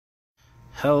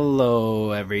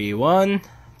Hello everyone,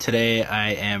 today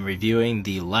I am reviewing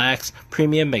the LAX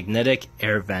Premium Magnetic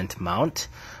Air Vent Mount.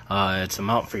 It's a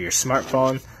mount for your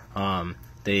smartphone.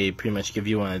 They pretty much give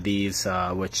you one of these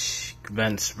which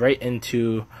vents right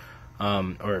into,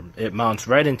 or it mounts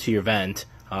right into your vent.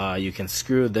 You can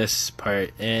screw this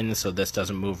part in so this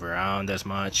doesn't move around as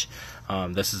much.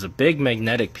 This is a big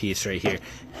magnetic piece right here.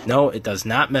 No, it does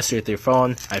not mess with your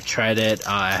phone. I've tried it.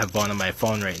 I have one on my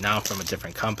phone right now from a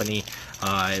different company.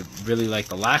 I really like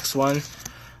the LAX one.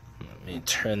 Let me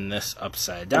turn this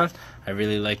upside down. I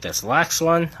really like this LAX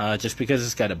one just because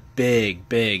it's got a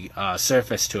big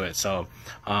surface to it. So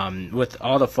with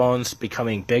all the phones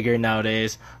becoming bigger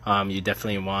nowadays, you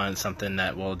definitely want something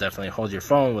that will definitely hold your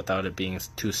phone without it being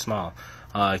too small.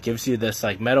 It gives you this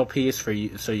like metal piece for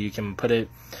you, so you can put it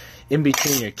in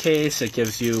between your case. It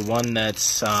gives you one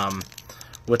that's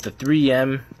with the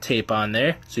 3M tape on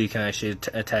there, so you can actually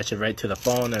attach it right to the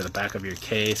phone or the back of your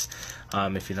case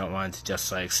if you don't want it to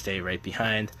just like stay right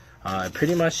behind. It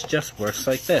pretty much just works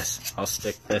like this. I'll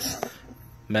stick this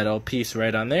metal piece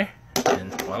right on there,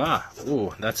 and voila!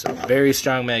 Ooh, that's a very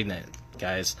strong magnet,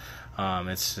 guys.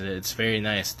 It's very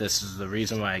nice. This is the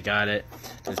reason why I got it,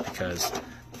 is because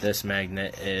this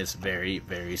magnet is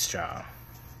very strong.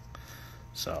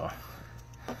 So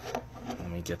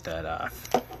let me get that off.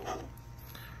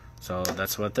 So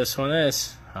that's what this one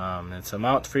is. It's a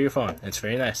mount for your phone. It's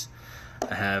very nice.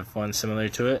 I have one similar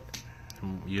to it.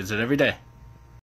 Use it every day.